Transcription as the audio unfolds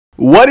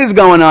What is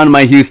going on,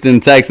 my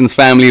Houston Texans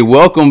family?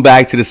 Welcome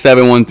back to the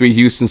 713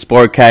 Houston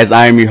Sportcast.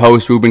 I am your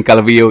host, Ruben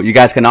Calavillo. You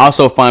guys can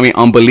also find me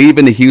on Believe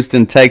in the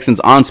Houston Texans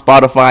on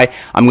Spotify.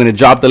 I'm going to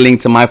drop the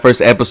link to my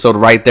first episode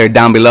right there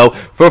down below.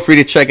 Feel free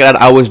to check it out.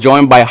 I was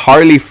joined by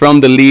Harley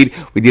from The Lead.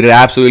 We did an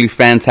absolutely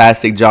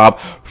fantastic job.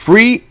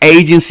 Free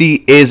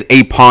agency is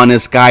upon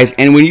us, guys.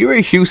 And when you're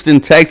a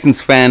Houston Texans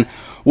fan,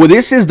 well,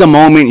 this is the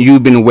moment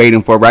you've been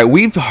waiting for, right?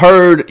 We've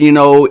heard,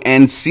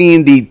 and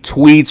seen the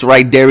tweets,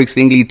 right? Derek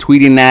Stingley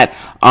tweeting at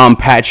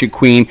Patrick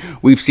Queen.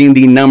 We've seen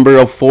the number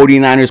of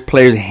 49ers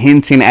players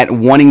hinting at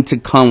wanting to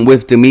come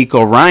with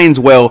Demeco Ryans.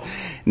 Well,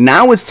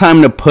 now it's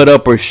time to put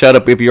up or shut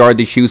up if you are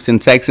the Houston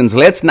Texans.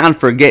 Let's not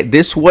forget,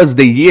 this was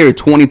the year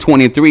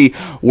 2023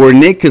 where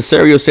Nick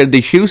Caserio said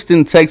the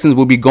Houston Texans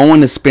will be going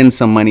to spend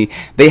some money.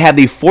 They have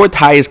the fourth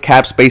highest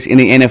cap space in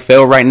the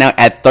NFL right now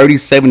at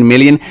 $37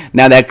 million.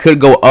 Now that could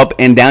go up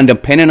and down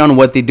depending on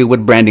what they do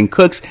with Brandon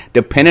Cooks,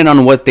 depending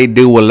on what they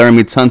do with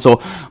Laramie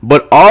Tunsil.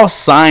 But all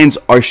signs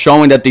are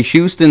showing that the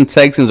Houston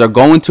Texans are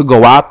going to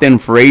go out there in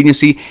free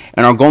agency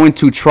and are going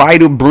to try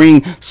to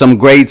bring some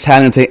great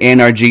talent to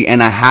NRG.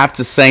 And I have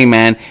to say,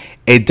 man,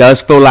 it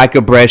does feel like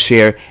a breath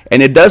here,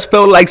 and it does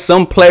feel like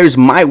some players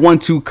might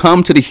want to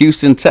come to the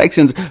Houston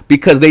Texans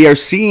because they are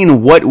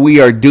seeing what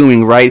we are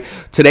doing, right?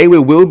 Today we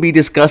will be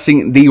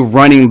discussing the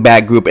running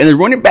back group, and the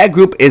running back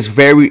group is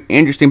very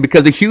interesting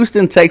because the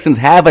Houston Texans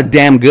have a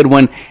damn good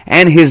one,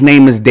 and his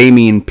name is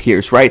Dameon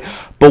Pierce, right?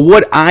 But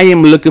what I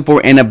am looking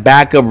for in a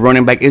backup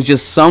running back is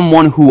just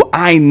someone who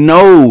I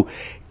know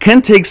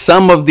can take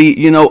some of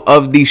the,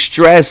 of the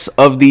stress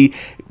of the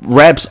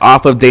reps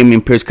off of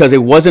Dameon Pierce, because it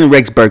wasn't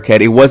Rex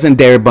Burkhead, it wasn't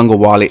Derek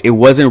Bungawale, it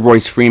wasn't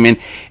Royce Freeman.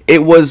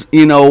 It was,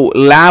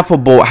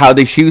 laughable how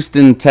the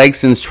Houston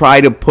Texans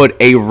try to put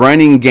a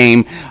running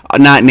game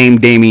not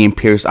named Dameon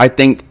Pierce. I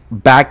think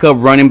backup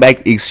running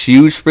back is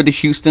huge for the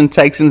Houston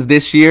Texans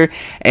this year,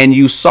 and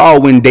you saw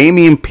when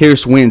Dameon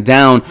Pierce went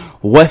down,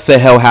 what the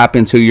hell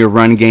happened to your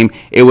run game?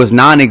 It was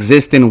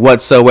non-existent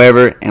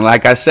whatsoever. And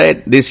like I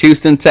said, this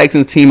Houston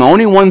Texans team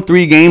only won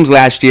 3 games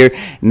last year.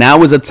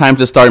 Now is the time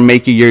to start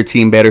making your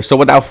team better. So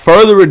without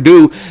further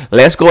ado,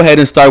 let's go ahead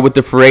and start with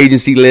the free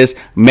agency list.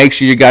 Make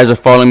sure you guys are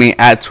following me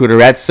at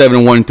Twitter at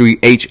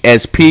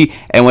 713HSP.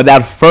 And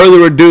without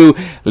further ado,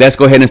 let's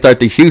go ahead and start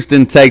the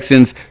Houston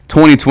Texans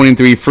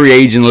 2023 free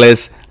agent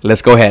list.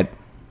 Let's go ahead.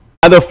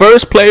 Now, the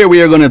first player we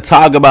are going to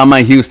talk about,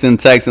 my Houston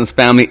Texans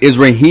family, is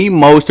Raheem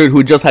Mostert,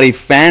 who just had a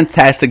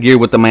fantastic year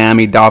with the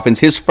Miami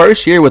Dolphins. His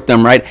first year with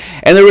them, right?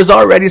 And there was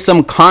already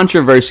some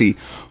controversy.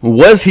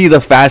 Was he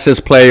the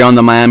fastest player on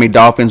the Miami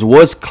Dolphins?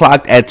 Was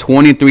clocked at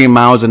 23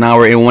 miles an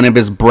hour in one of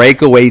his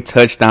breakaway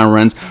touchdown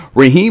runs.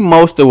 Raheem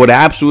Mostert would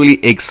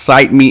absolutely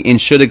excite me and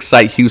should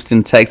excite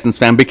Houston Texans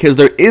fan because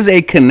there is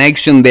a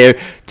connection there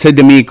to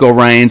Demeco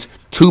Ryans,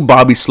 to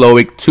Bobby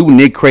Slowick, to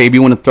Nick Cray, if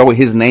you want to throw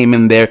his name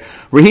in there.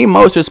 Raheem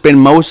Mostert spent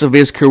most of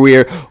his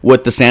career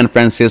with the San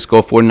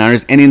Francisco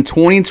 49ers, and in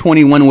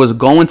 2021 was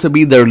going to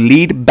be their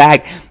lead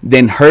back,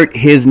 then hurt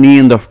his knee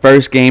in the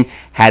first game,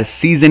 had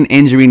season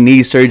injury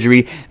knee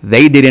surgery.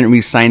 They didn't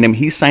re-sign him.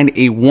 He signed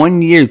a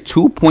 1-year,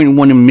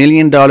 $2.1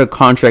 million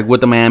contract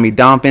with the Miami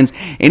Dolphins,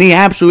 and he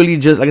absolutely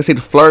just, like I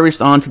said, flourished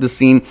onto the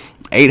scene.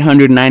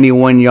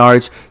 891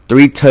 yards,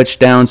 3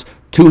 touchdowns,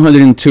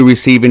 202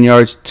 receiving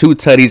yards, 2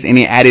 tutties, and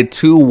he added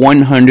 2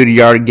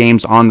 100-yard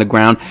games on the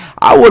ground.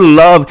 I would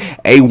love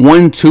a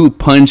 1-2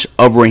 punch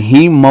of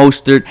Raheem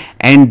Mostert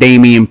and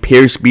Dameon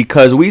Pierce,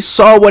 because we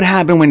saw what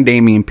happened when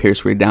Dameon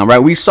Pierce went down, right?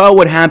 We saw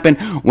what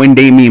happened when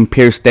Dameon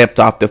Pierce stepped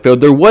off the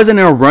field. There wasn't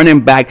a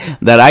running back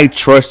that I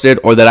trusted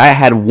or that I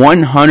had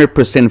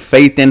 100%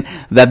 faith in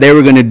that they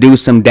were going to do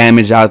some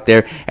damage out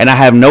there, and I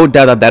have no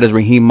doubt that that is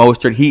Raheem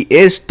Mostert. He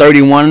is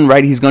 31,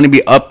 right? He's going to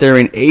be up there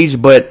in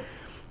age, but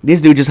this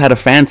dude just had a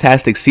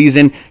fantastic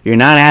season. You're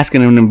not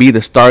asking him to be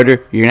the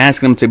starter. You're not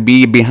asking him to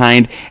be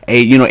behind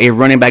a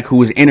running back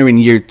who is entering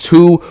year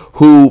 2,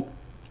 who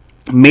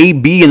may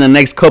be in the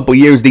next couple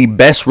years the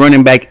best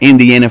running back in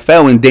the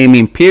NFL, in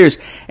Dameon Pierce.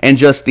 And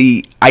just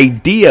the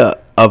idea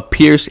of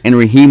Pierce and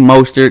Raheem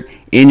Mostert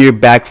in your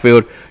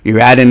backfield, you're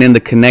adding in the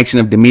connection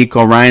of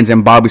Demeco Ryans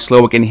and Bobby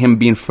Slowick and him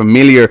being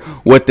familiar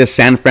with the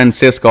San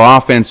Francisco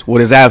offense,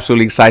 what is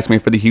absolutely excites me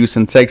for the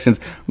Houston Texans.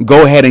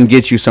 Go ahead and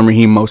get you some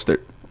Raheem Mostert.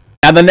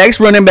 Now, the next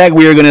running back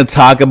we are going to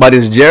talk about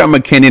is Jerick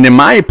McKinnon. In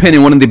my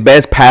opinion, one of the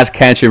best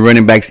pass-catching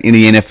running backs in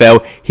the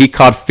NFL. He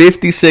caught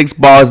 56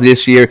 balls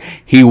this year.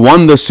 He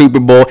won the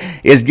Super Bowl.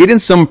 Is getting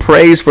some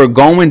praise for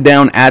going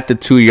down at the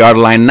 2-yard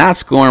line, not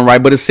scoring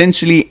right, but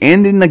essentially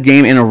ending the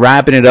game and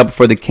wrapping it up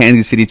for the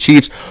Kansas City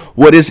Chiefs.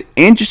 What is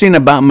interesting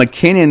about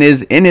McKinnon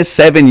is in his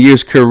 7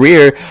 years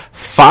career,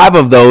 5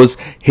 of those,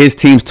 his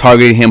teams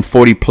targeted him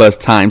 40-plus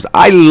times.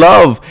 I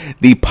love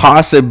the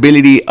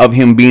possibility of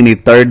him being a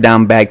third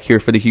down back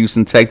here for the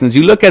Houston Texans.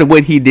 You look at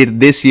what he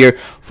did this year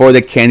for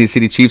the Kansas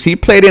City Chiefs. He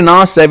played in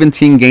all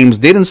 17 games,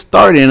 didn't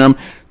start in them.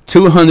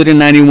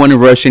 291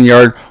 rushing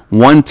yard,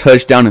 1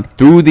 touchdown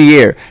through the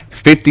air,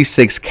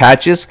 56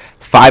 catches,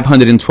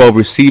 512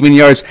 receiving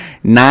yards,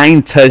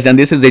 9 touchdowns.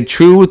 This is a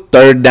true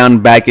third down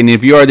back, and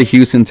if you are the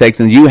Houston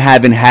Texans, you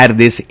haven't had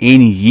this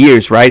in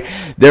years, right?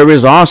 There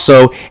is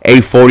also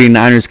a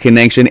 49ers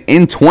connection.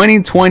 In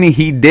 2020,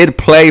 he did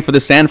play for the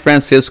San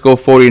Francisco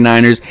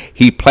 49ers.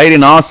 He played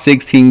in all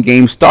 16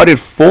 games, started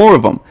 4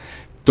 of them.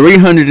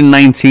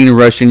 319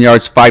 rushing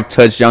yards, 5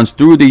 touchdowns.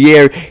 Through the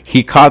year,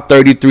 he caught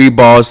 33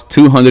 balls,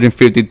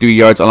 253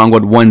 yards, along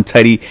with 1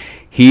 tutty.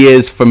 He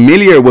is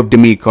familiar with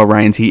Demeco,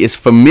 Ryans. He is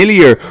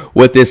familiar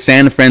with this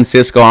San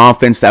Francisco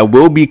offense that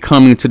will be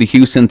coming to the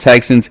Houston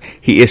Texans.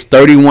 He is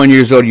 31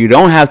 years old. You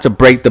don't have to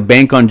break the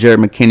bank on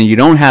Jerick McKinnon. You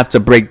don't have to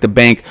break the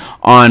bank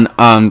on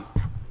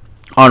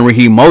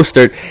Raheem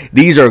Mostert.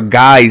 These are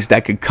guys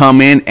that could come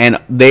in, and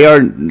they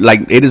are,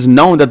 like, it is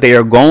known that they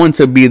are going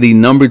to be the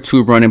number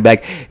 2 running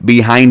back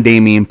behind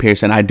Dameon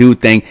Pierce. And I do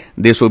think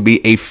this will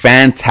be a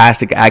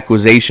fantastic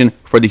acquisition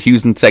for the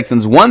Houston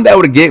Texans. One that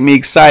would get me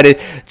excited,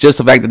 just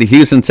the fact that the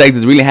Houston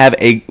Texans really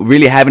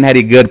haven't had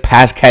a good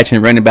pass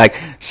catching running back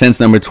since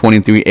number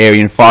 23,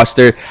 Arian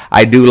Foster.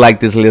 I do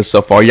like this list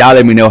so far. Y'all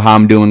let me know how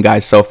I'm doing,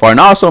 guys, so far. And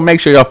also make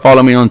sure y'all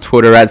follow me on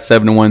Twitter at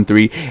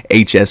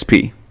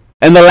 713HSP.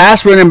 And the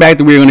last running back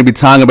that we're going to be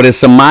talking about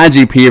is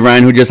Samaje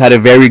Perine, who just had a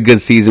very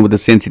good season with the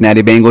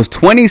Cincinnati Bengals.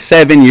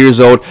 27 years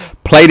old,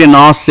 played in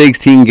all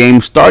 16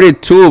 games,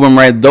 started 2 of them,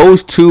 right?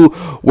 Those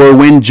 2 were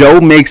when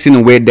Joe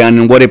Mixon went down,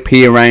 and what did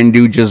Perine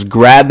do? Just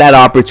grab that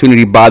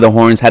opportunity by the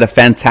horns. Had a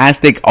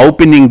fantastic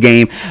opening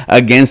game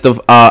against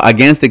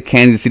the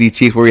Kansas City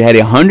Chiefs, where he had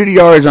 100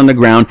 yards on the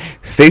ground,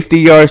 50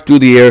 yards through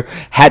the air,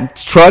 had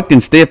trucked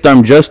and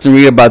stiff-armed Justin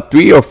Reed about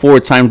 3 or 4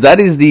 times. That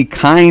is the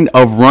kind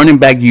of running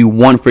back you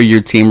want for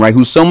your team, right?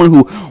 Who's someone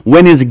who,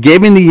 when is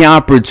given the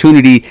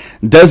opportunity,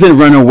 doesn't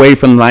run away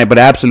from the line, but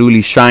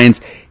absolutely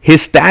shines.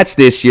 His stats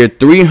this year: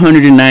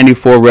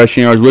 394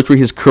 rushing yards, which were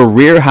his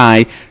career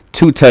high,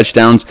 2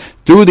 touchdowns.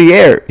 Through the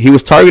air, he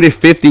was targeted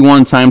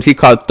 51 times. He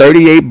caught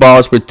 38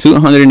 balls for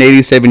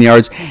 287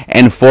 yards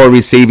and 4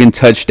 receiving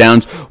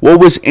touchdowns. What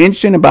was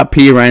interesting about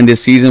Perine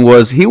this season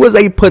was he was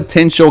a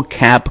potential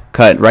cap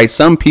cut, right?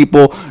 Some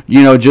people,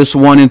 just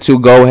wanted to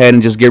go ahead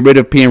and just get rid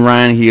of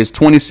Perine. He is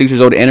 26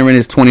 years old, entering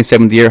his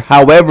 27th year.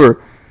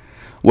 However,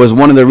 was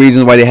one of the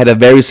reasons why they had a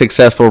very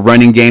successful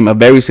running game, a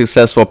very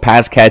successful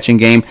pass catching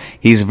game.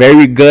 He's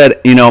very good,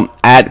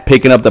 at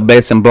picking up the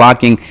blitz and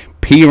blocking.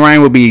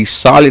 Perine will be a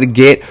solid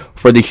get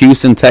for the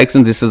Houston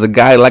Texans. This is a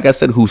guy, like I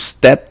said, who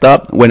stepped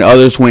up when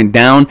others went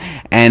down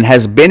and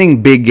has been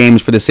in big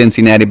games for the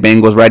Cincinnati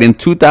Bengals, right? In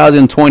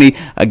 2020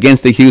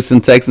 against the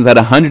Houston Texans, had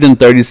a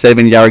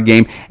 137-yard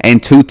game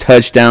and 2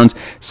 touchdowns.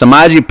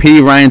 Samaje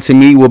Perine, to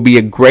me, will be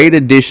a great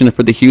addition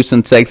for the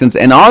Houston Texans.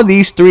 And all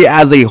these 3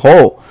 as a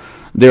whole,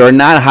 they are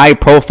not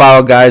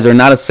high-profile guys. They're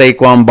not a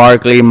Saquon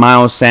Barkley,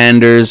 Miles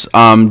Sanders,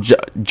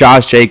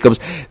 Josh Jacobs.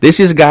 This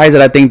is guys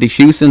that I think the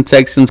Houston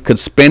Texans could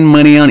spend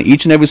money on,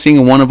 each and every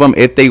single one of them.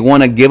 If they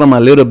want to give them a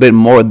little bit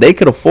more, they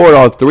could afford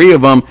all 3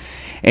 of them.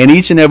 And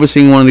each and every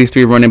single one of these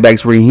 3 running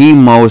backs,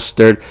 Raheem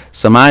Mostert,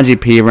 Samaje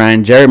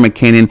Perine, Jerick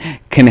McKinnon,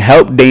 can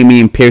help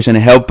Dameon Pierce and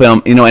help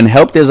him, and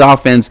help this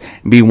offense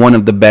be one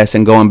of the best.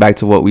 And going back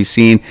to what we've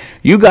seen,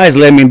 you guys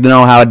let me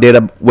know how I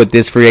did with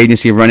this free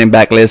agency running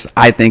back list.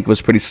 I think it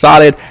was pretty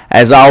solid.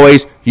 As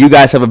always, you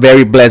guys have a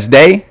very blessed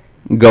day.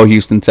 Go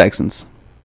Houston Texans.